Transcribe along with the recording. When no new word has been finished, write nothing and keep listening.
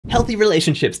Healthy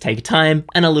relationships take time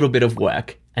and a little bit of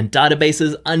work, and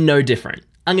databases are no different.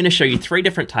 I'm going to show you 3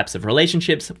 different types of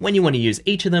relationships, when you want to use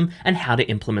each of them, and how to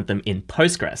implement them in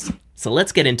Postgres. So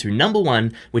let's get into number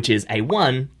 1, which is a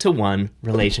one-to-one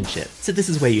relationship. So this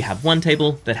is where you have one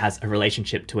table that has a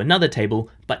relationship to another table,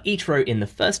 but each row in the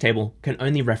first table can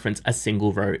only reference a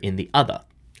single row in the other,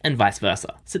 and vice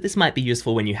versa. So this might be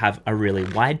useful when you have a really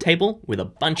wide table with a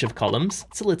bunch of columns.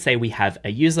 So let's say we have a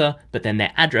user, but then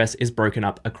their address is broken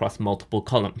up across multiple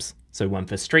columns. So one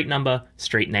for street number,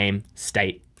 street name,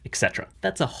 state, etc.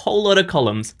 That's a whole lot of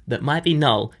columns that might be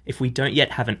null if we don't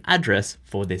yet have an address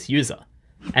for this user.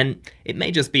 And it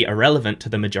may just be irrelevant to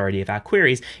the majority of our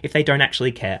queries if they don't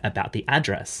actually care about the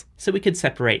address. So we could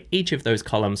separate each of those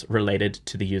columns related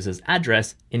to the user's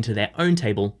address into their own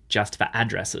table just for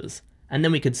addresses. And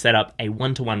then we could set up a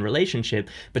one-to-one relationship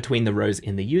between the rows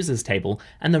in the users table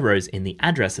and the rows in the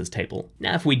addresses table.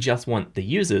 Now, if we just want the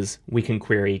users, we can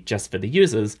query just for the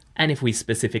users. And if we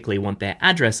specifically want their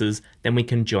addresses, then we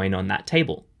can join on that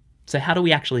table. So how do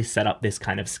we actually set up this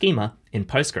kind of schema in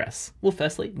Postgres? Well,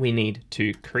 firstly, we need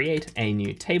to create a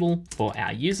new table for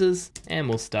our users, and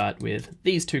we'll start with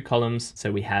these 2 columns.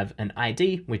 So we have an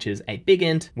ID, which is a big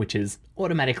int, which is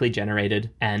automatically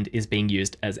generated and is being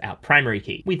used as our primary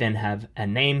key. We then have a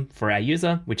name for our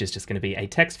user, which is just going to be a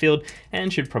text field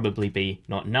and should probably be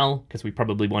not null, because we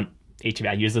probably want each of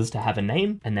our users to have a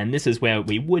name. And then this is where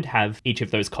we would have each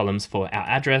of those columns for our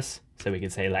address. So we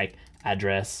could say like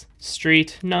address,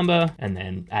 street number, and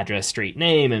then address, street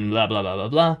name, and blah, blah, blah, blah,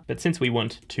 blah. But since we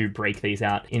want to break these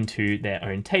out into their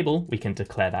own table, we can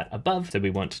declare that above. So we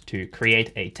want to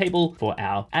create a table for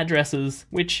our addresses,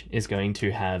 which is going to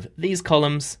have these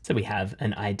columns. So we have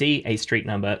an ID, a street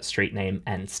number, street name,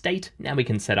 and state. Now we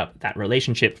can set up that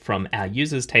relationship from our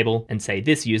users table and say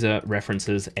this user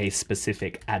references a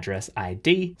specific address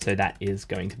ID. So that is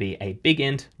going to be a big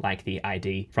int, like the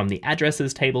ID from the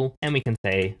addresses table. And we can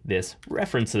say this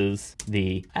references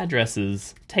the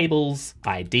addresses table's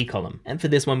ID column. And for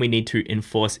this one, we need to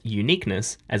enforce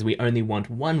uniqueness, as we only want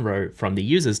one row from the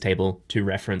users table to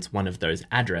reference one of those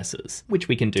addresses, which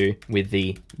we can do with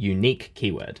the unique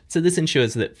keyword. So this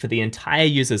ensures that for the entire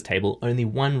users table, only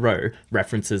one row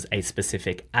references a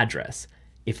specific address.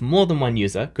 If more than one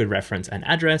user could reference an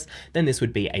address, then this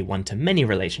would be a one-to-many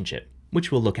relationship, which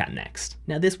we'll look at next.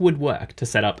 Now, this would work to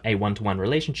set up a one-to-one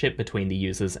relationship between the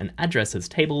users and addresses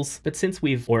tables, but since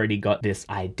we've already got this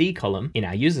ID column in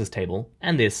our users table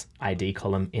and this ID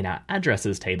column in our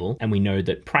addresses table, and we know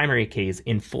that primary keys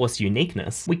enforce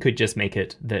uniqueness, we could just make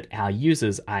it that our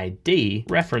users ID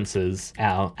references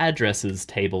our addresses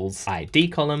table's ID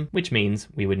column, which means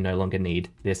we would no longer need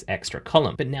this extra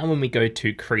column. But now when we go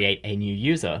to create a new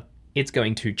user, it's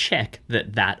going to check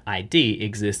that that ID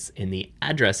exists in the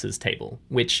addresses table,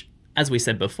 which, as we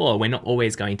said before, we're not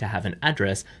always going to have an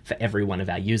address for every one of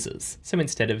our users. So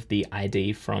instead of the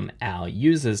ID from our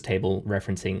users table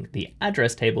referencing the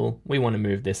address table, we want to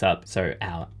move this up so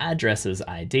our addresses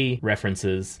ID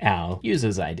references our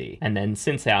users ID. And then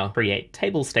since our create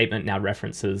table statement now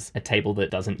references a table that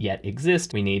doesn't yet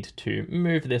exist, we need to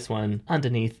move this one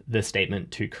underneath the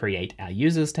statement to create our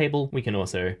users table. We can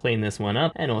also clean this one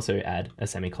up and also add a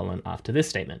semicolon after this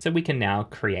statement. So we can now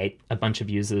create a bunch of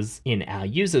users in our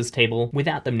users table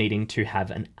without them needing to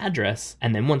have an address.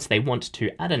 And then once they want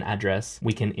to add an address,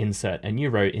 we can insert a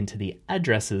new row into the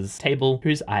addresses table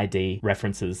whose ID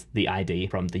references the ID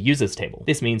from the users table.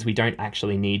 This means we don't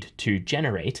actually need to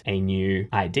generate a new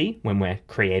ID when we're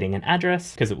creating an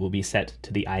address, because it will be set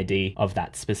to the ID of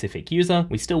that specific user.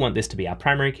 We still want this to be our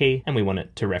primary key, and we want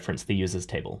it to reference the users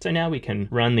table. So now we can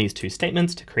run these 2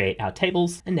 statements to create our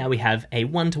tables, and now we have a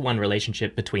one-to-one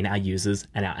relationship between our users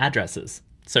and our addresses.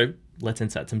 So let's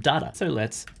insert some data. So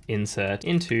let's insert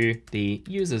into the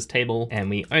users table, and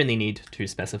we only need to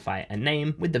specify a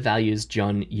name with the values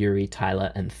John, Yuri,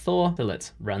 Tyler, and Thor. So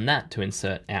let's run that to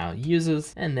insert our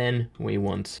users. And then we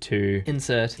want to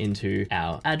insert into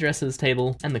our addresses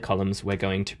table, and the columns we're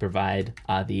going to provide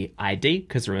are the ID,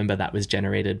 because remember that was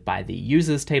generated by the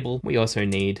users table. We also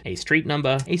need a street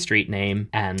number, a street name,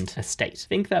 and a state. I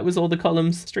think that was all the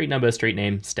columns: street number, street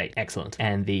name, state. Excellent.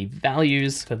 And the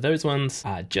values for those ones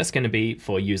are just going to be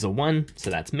for user 1, so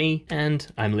that's me, and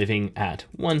I'm living at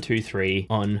 123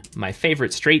 on my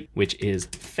favorite street, which is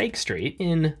Fake Street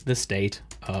in the state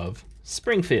of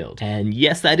Springfield. And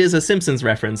yes, that is a Simpsons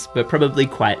reference, but probably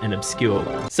quite an obscure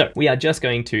one. So we are just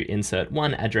going to insert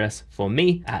one address for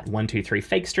me at 123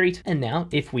 Fake Street. And now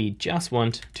if we just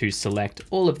want to select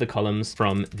all of the columns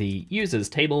from the users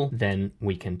table, then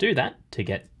we can do that to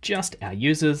get just our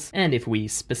users. And if we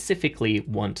specifically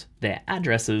want their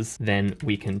addresses, then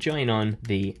we can join on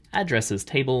the addresses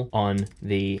table on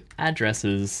the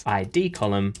addresses ID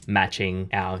column matching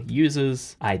our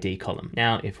users ID column.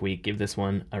 Now, if we give this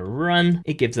one a run,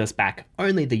 it gives us back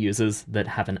only the users that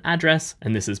have an address.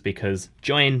 And this is because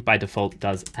join by default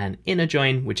does an inner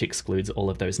join, which excludes all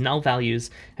of those null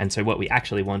values. And so what we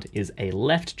actually want is a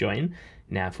left join.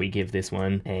 Now, if we give this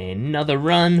one another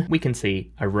run, we can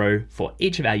see a row for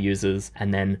each of our users,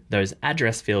 and then those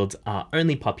address fields are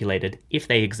only populated if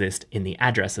they exist in the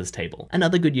addresses table.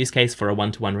 Another good use case for a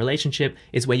one-to-one relationship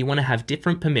is where you want to have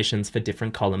different permissions for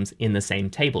different columns in the same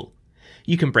table.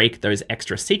 You can break those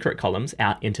extra secret columns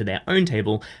out into their own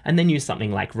table and then use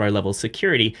something like row-level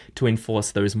security to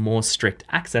enforce those more strict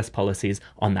access policies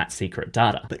on that secret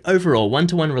data. But overall,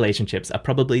 one-to-one relationships are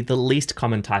probably the least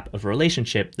common type of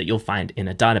relationship that you'll find in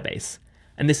a database.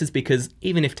 And this is because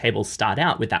even if tables start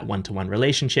out with that one-to-one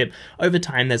relationship, over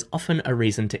time there's often a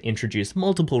reason to introduce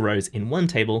multiple rows in one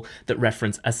table that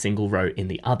reference a single row in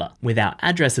the other. With our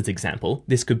addresses example,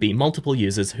 this could be multiple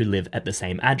users who live at the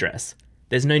same address.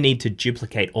 There's no need to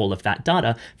duplicate all of that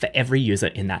data for every user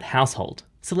in that household.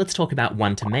 So let's talk about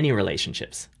one-to-many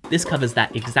relationships. This covers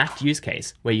that exact use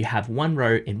case where you have one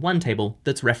row in one table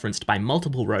that's referenced by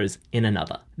multiple rows in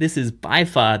another. This is by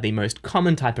far the most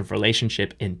common type of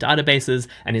relationship in databases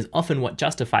and is often what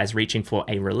justifies reaching for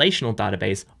a relational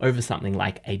database over something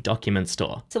like a document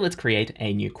store. So let's create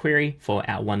a new query for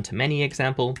our one-to-many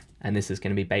example. And this is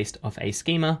going to be based off a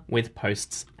schema with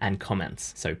posts and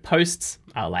comments. So posts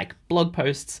are like blog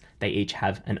posts. They each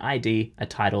have an ID, a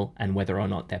title, and whether or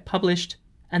not they're published.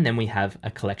 And then we have a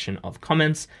collection of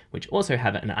comments, which also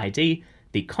have an ID,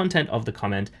 the content of the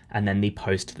comment, and then the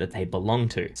post that they belong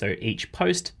to. So each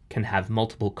post can have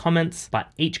multiple comments,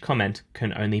 but each comment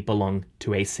can only belong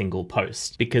to a single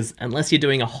post. Because unless you're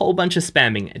doing a whole bunch of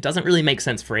spamming, it doesn't really make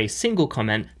sense for a single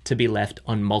comment to be left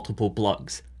on multiple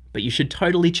blogs. But you should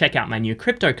totally check out my new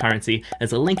cryptocurrency.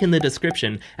 There's a link in the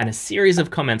description and a series of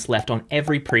comments left on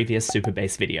every previous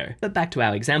Supabase video. But back to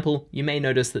our example, you may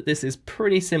notice that this is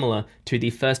pretty similar to the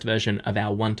first version of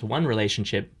our one-to-one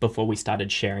relationship before we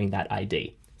started sharing that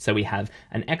ID. So we have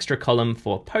an extra column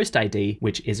for post ID,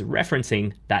 which is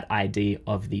referencing that ID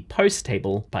of the post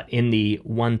table. But in the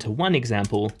one-to-one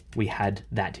example, we had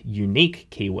that unique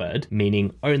keyword,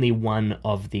 meaning only one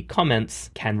of the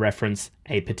comments can reference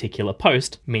a particular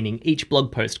post, meaning each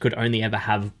blog post could only ever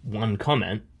have one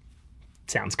comment.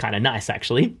 Sounds kind of nice,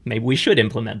 actually. Maybe we should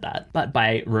implement that. But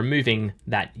by removing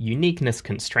that uniqueness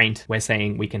constraint, we're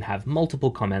saying we can have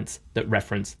multiple comments that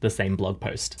reference the same blog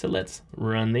post. So let's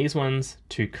run these ones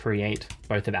to create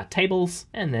both of our tables,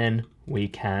 and then we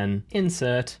can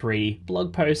insert 3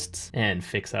 blog posts and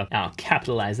fix up our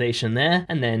capitalization there,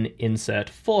 and then insert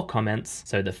 4 comments.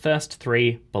 So the first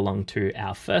 3 belong to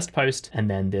our first post, and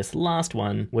then this last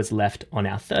one was left on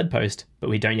our third post, but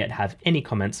we don't yet have any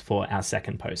comments for our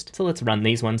second post. So let's run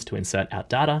these ones to insert our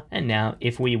data. And now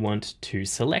if we want to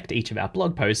select each of our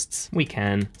blog posts, we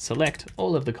can select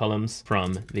all of the columns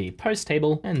from the post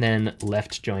table and then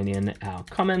left join in our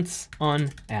comments on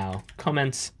our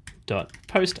comments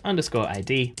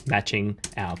post_ID matching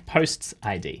our posts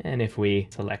ID. And if we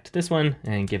select this one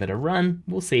and give it a run,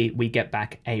 we'll see we get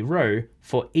back a row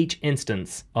for each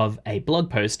instance of a blog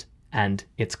post and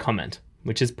its comment,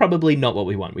 which is probably not what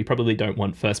we want. We probably don't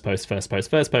want first post, first post,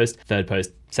 first post, third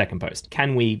post, second post.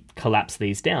 Can we collapse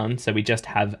these down so we just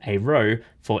have a row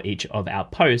for each of our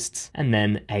posts and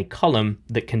then a column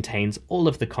that contains all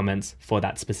of the comments for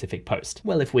that specific post?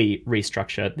 Well, if we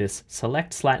restructure this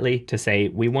select slightly to say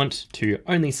we want to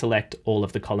only select all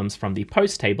of the columns from the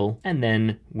post table, and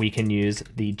then we can use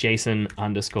the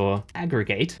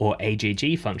JSON_aggregate or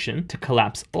AGG function to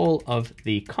collapse all of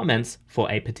the comments for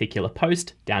a particular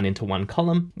post down into one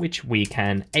column, which we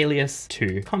can alias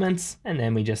to comments. And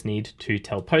then we just need to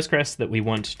tell Postgres that we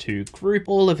want to group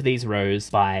all of these rows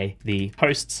by the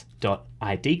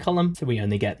posts.id column, so we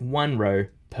only get one row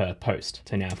per post.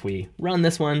 So now if we run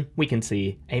this one, we can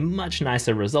see a much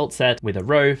nicer result set with a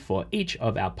row for each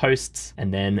of our posts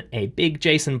and then a big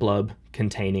JSON blob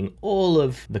containing all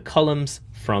of the columns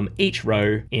from each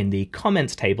row in the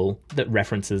comments table that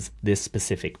references this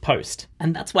specific post.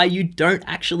 And that's why you don't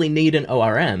actually need an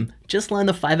ORM. Just learn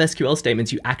the 5 SQL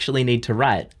statements you actually need to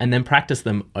write and then practice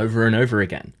them over and over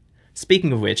again.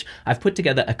 Speaking of which, I've put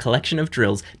together a collection of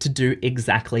drills to do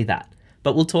exactly that.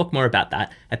 But we'll talk more about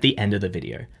that at the end of the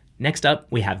video. Next up,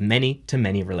 we have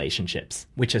many-to-many relationships,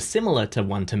 which are similar to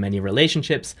one-to-many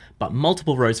relationships, but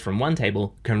multiple rows from one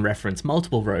table can reference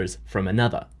multiple rows from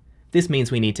another. This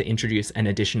means we need to introduce an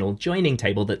additional joining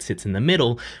table that sits in the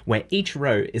middle, where each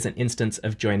row is an instance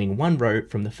of joining one row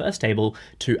from the first table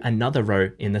to another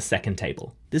row in the second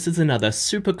table. This is another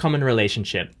super common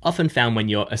relationship, often found when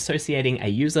you're associating a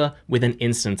user with an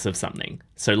instance of something.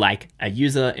 So like a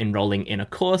user enrolling in a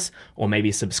course, or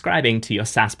maybe subscribing to your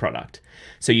SaaS product.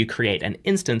 So you create an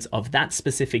instance of that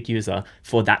specific user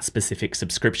for that specific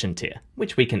subscription tier,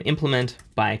 which we can implement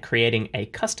by creating a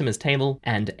customers table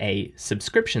and a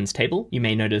subscriptions table. You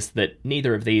may notice that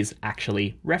neither of these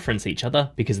actually reference each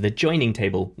other because the joining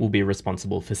table will be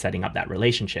responsible for setting up that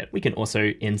relationship. We can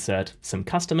also insert some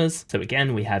customers. So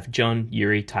again, we have John,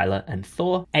 Yuri, Tyler, and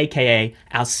Thor, aka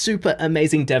our super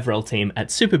amazing DevRel team at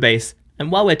Supabase.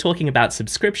 And while we're talking about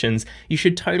subscriptions, you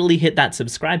should totally hit that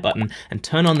subscribe button and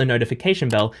turn on the notification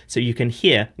bell so you can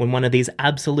hear when one of these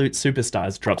absolute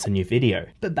superstars drops a new video.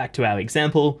 But back to our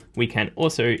example, we can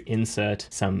also insert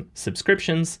some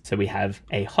subscriptions. So we have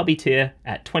a hobby tier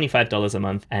at $25 a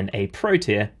month and a pro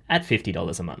tier at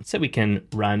 $50 a month. So we can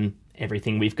run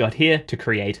everything we've got here to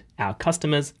create our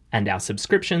customers and our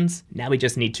subscriptions. Now we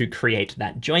just need to create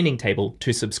that joining table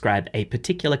to subscribe a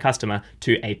particular customer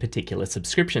to a particular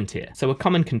subscription tier. So a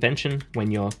common convention when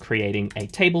you're creating a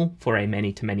table for a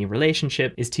many-to-many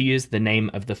relationship is to use the name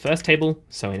of the first table,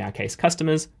 so in our case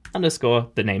customers, underscore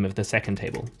the name of the second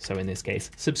table, so in this case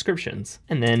subscriptions.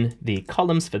 And then the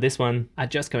columns for this one are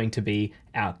just going to be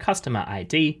our customer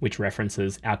ID, which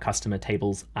references our customer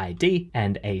table's ID,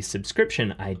 and a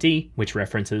subscription ID, which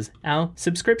references our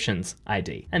subscriptions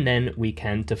ID. And then we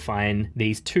can define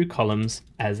these two columns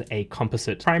as a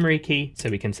composite primary key. So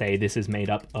we can say this is made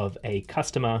up of a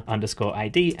customer underscore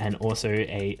ID and also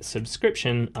a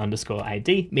subscription underscore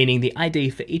ID, meaning the ID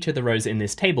for each of the rows in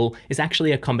this table is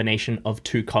actually a combination of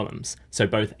two columns. So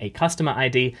both a customer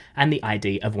ID and the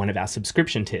ID of one of our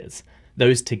subscription tiers.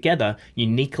 Those together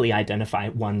uniquely identify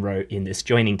one row in this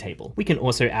joining table. We can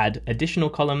also add additional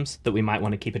columns that we might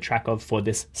want to keep a track of for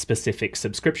this specific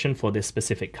subscription for this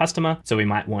specific customer. So we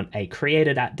might want a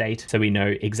created at date so we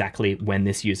know exactly when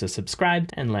this user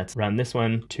subscribed. And let's run this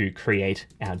one to create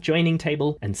our joining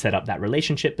table and set up that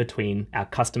relationship between our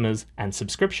customers and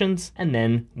subscriptions. And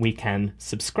then we can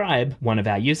subscribe one of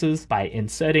our users by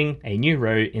inserting a new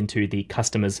row into the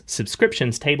customers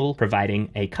subscriptions table, providing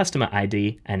a customer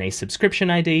ID and a subscription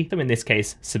ID. So in this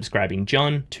case, subscribing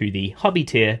John to the hobby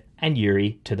tier and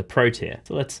Yuri to the pro tier.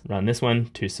 So let's run this one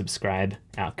to subscribe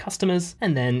our customers.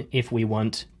 And then if we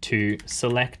want to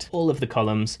select all of the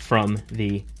columns from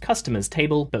the customers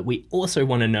table, but we also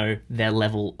want to know their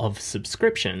level of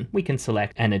subscription, we can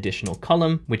select an additional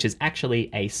column, which is actually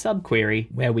a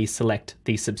subquery where we select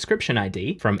the subscription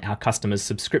ID from our customers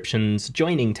subscriptions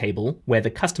joining table, where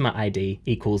the customer ID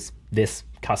equals this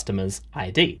customer's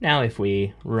ID. Now, if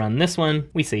we run this one,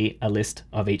 we see a list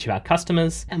of each of our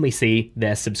customers and we see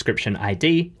their subscription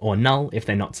ID, or null if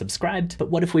they're not subscribed. But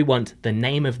what if we want the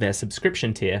name of their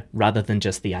subscription tier rather than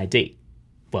just the ID?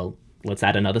 Well, let's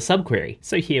add another subquery.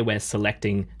 So here we're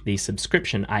selecting the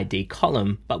subscription ID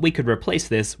column, but we could replace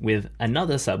this with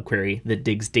another subquery that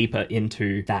digs deeper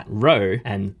into that row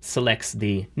and selects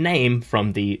the name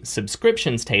from the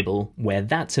subscriptions table where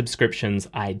that subscription's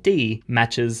ID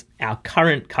matches our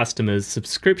current customer's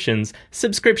subscription's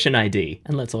subscription ID.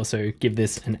 And let's also give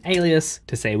this an alias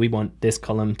to say we want this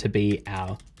column to be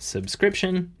our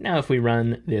subscription. Now, if we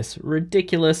run this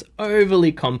ridiculous,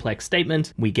 overly complex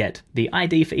statement, we get the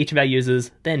ID for each of our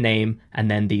users, their name, and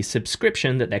then the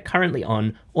subscription that they're currently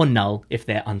on, or null if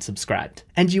they're unsubscribed.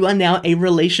 And you are now a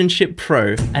relationship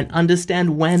pro and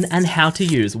understand when and how to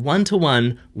use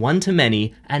one-to-one,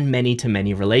 one-to-many, and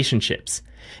many-to-many relationships.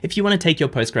 If you want to take your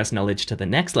Postgres knowledge to the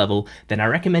next level, then I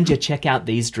recommend you check out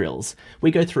these drills.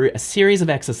 We go through a series of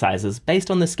exercises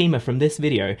based on the schema from this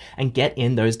video and get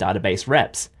in those database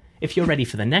reps. If you're ready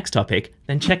for the next topic,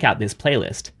 then check out this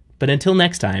playlist. But until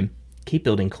next time, keep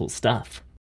building cool stuff.